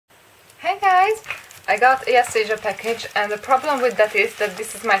Hi guys! I got a Hyejeong package, and the problem with that is that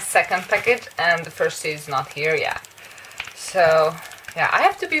this is my second package and the first is not here yet. So yeah, I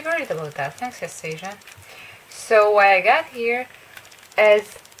have to be worried about that. Thanks Hyejeong. So what I got here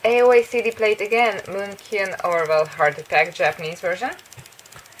is AoA CD plate again, Mune, Kyun, or well, hard to pack Japanese version.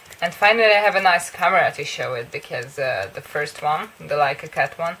 And finally I have a nice camera to show it, because the first one, the Like a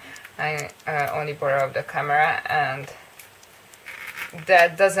Cat one, I only borrowed the camera and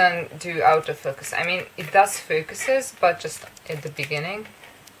that doesn't do autofocus. I mean, it does focuses, but just at the beginning.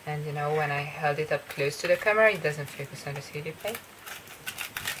 And you know, when I held it up close to the camera, it doesn't focus on the CD plate.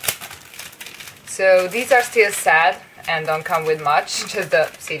 So these are still sad and don't come with much, just the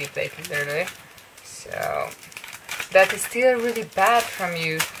CD plate literally. So that is still really bad from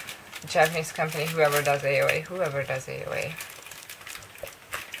you, Japanese company, whoever does AoA.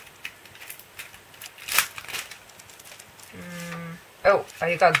 Oh,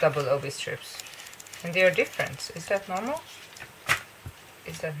 I got double OB strips. And they are different. Is that normal?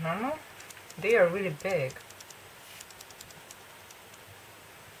 Is that normal? They are really big.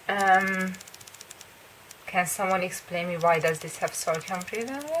 Can someone explain me why does this have Hyejeong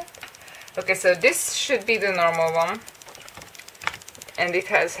written on it? Okay, so this should be the normal one. And it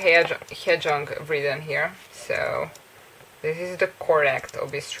has Hyejeong written here. So this is the correct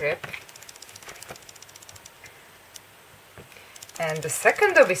OB strip. And the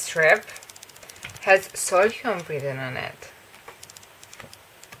second OB strip has Hyejeong written on it.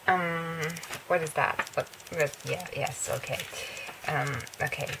 What is that? But yeah, yes, okay.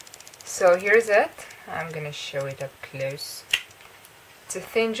 Okay. So here's it. I'm gonna show it up close. It's a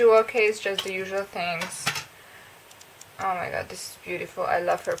thin jewel case, just the usual things. Oh my god, this is beautiful. I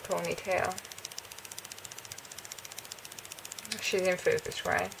love her ponytail. She's in focus,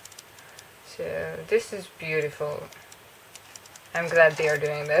 right? So this is beautiful. I'm glad they are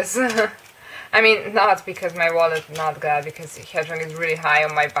doing this. I mean, not because my wallet, not glad, because Hyejeong is really high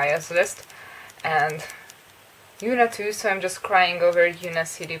on my bias list. And Yuna too, so I'm just crying over Yuna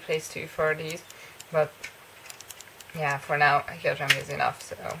CD plates too for these. But yeah, for now, Hyejeong is enough,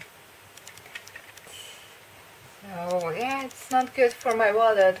 so. So yeah, it's not good for my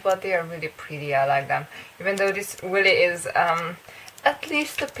wallet, but they are really pretty, I like them. Even though this really is at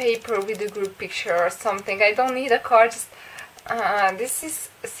least a paper with a group picture or something. I don't need a card, just this is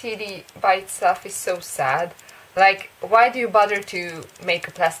CD by itself is so sad. Like, why do you bother to make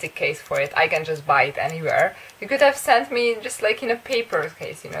a plastic case for it? I can just buy it anywhere. You could have sent me just like in a paper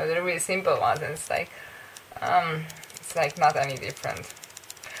case, you know, the really simple ones, and it's like not any different.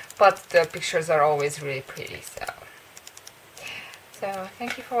 But the pictures are always really pretty, so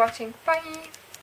thank you for watching. Bye!